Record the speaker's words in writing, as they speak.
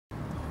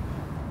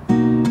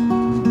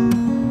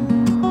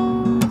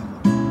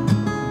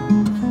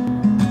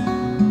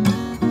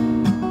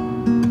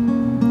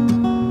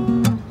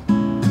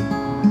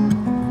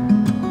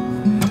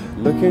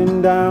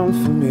Looking down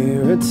from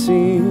here, it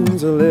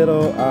seems a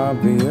little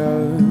obvious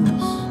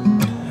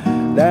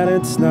that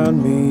it's not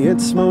me,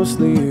 it's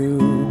mostly you.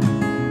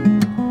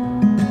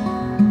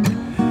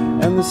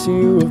 And this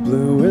hue of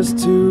blue is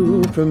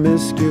too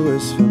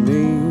promiscuous for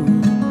me.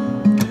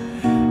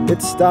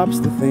 It stops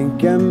the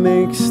think and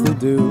makes the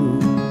do.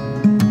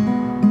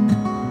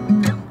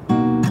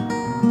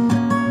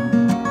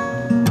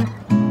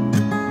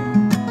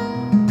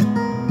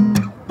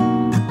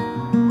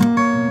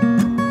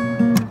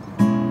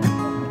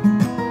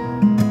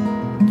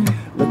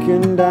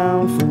 Looking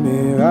down from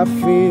here, I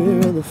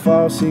fear the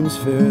fall seems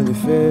fairly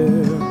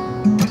fair.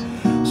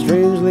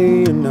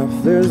 Strangely enough,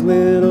 there's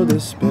little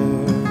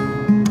despair,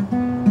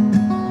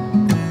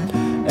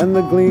 and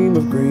the gleam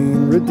of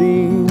green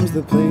redeems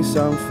the place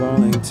I'm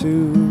falling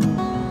to.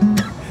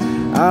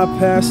 I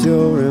pass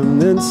your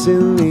remnants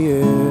in the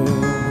air.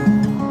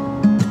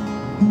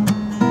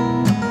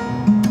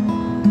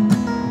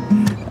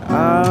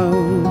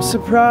 I'm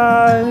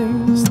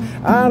surprised,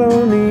 I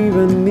don't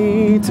even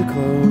need to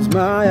close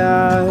my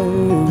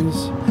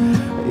eyes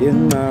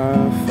in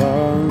my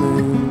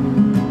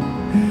falling,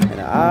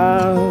 and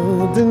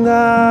I'll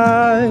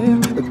deny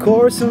the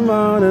course I'm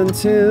on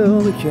until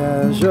the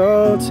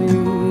casualties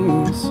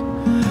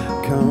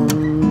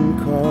come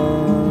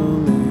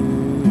calling.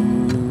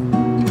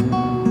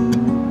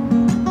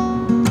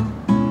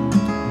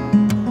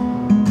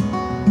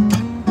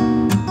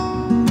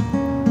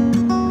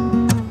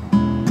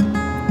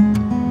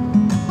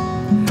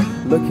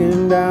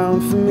 Looking down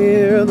from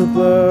here, the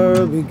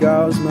blur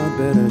beguiles my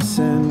better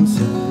senses,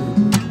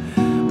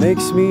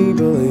 makes me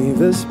believe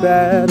this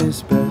bad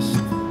is best.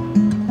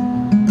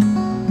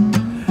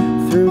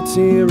 Through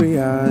teary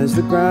eyes,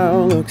 the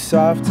ground looks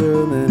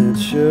softer than it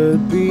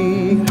should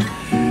be.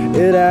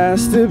 It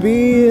has to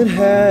be, it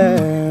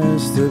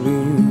has to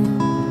be.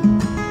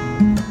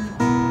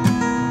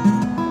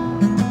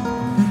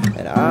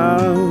 And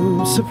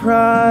I'm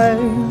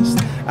surprised,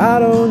 I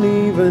don't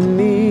even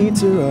need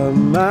to rub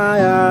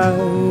my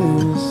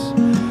eyes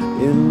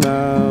in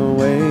my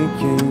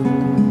waking,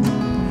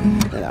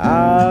 and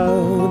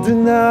I'll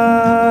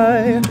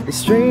deny the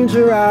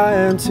stranger I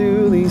am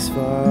to these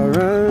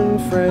foreign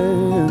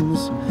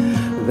friends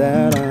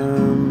that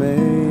I'm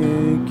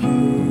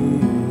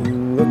making.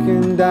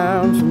 Looking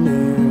down from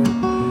here,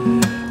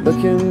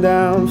 looking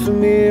down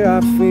from here, I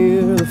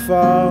fear the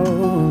fall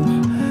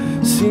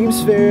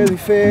seems fairly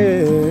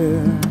fair,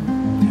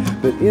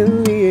 but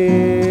in the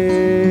air,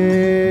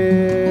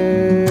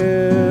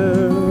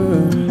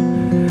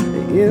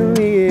 in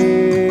the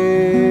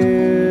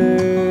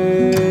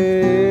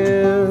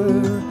air,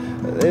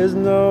 there's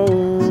no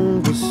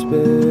despair,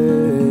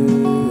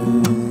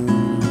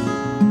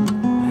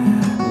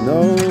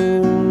 no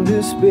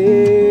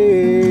despair.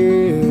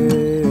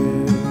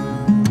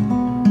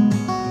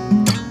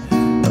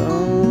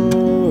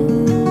 Oh,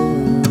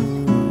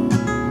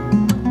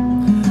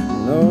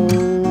 no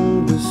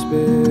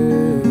despair.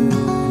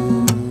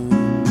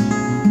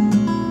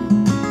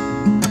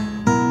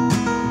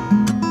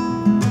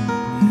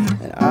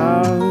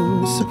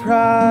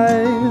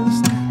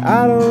 Surprised,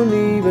 I don't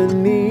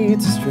even need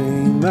to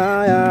strain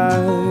my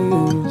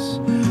eyes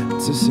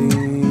to see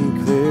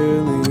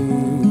clearly,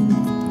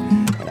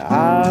 and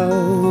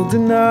I'll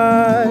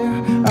deny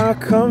how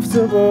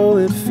comfortable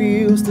it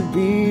feels to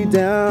be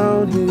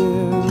down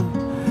here.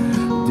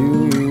 Do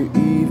you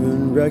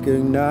even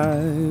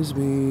recognize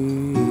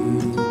me?